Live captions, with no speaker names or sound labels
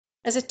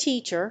As a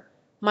teacher,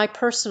 my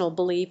personal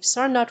beliefs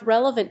are not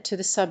relevant to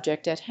the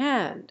subject at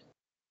hand.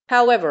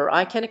 However,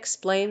 I can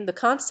explain the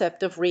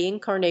concept of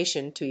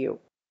reincarnation to you.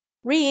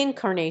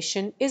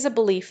 Reincarnation is a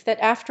belief that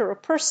after a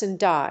person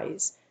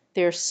dies,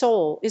 their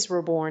soul is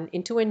reborn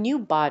into a new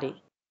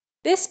body.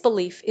 This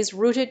belief is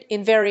rooted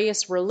in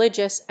various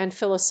religious and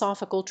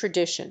philosophical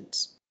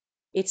traditions.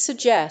 It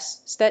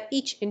suggests that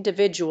each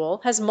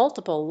individual has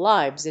multiple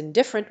lives in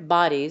different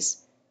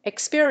bodies,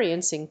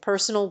 experiencing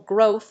personal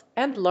growth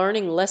and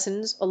learning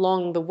lessons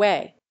along the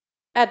way.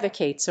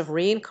 Advocates of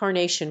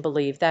reincarnation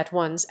believe that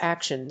one's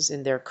actions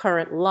in their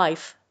current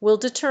life will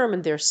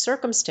determine their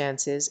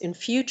circumstances in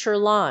future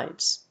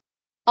lives.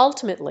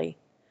 Ultimately,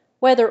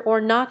 whether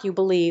or not you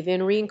believe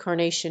in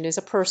reincarnation is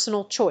a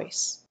personal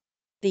choice.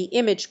 The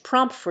image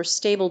prompt for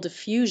Stable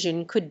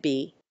Diffusion could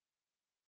be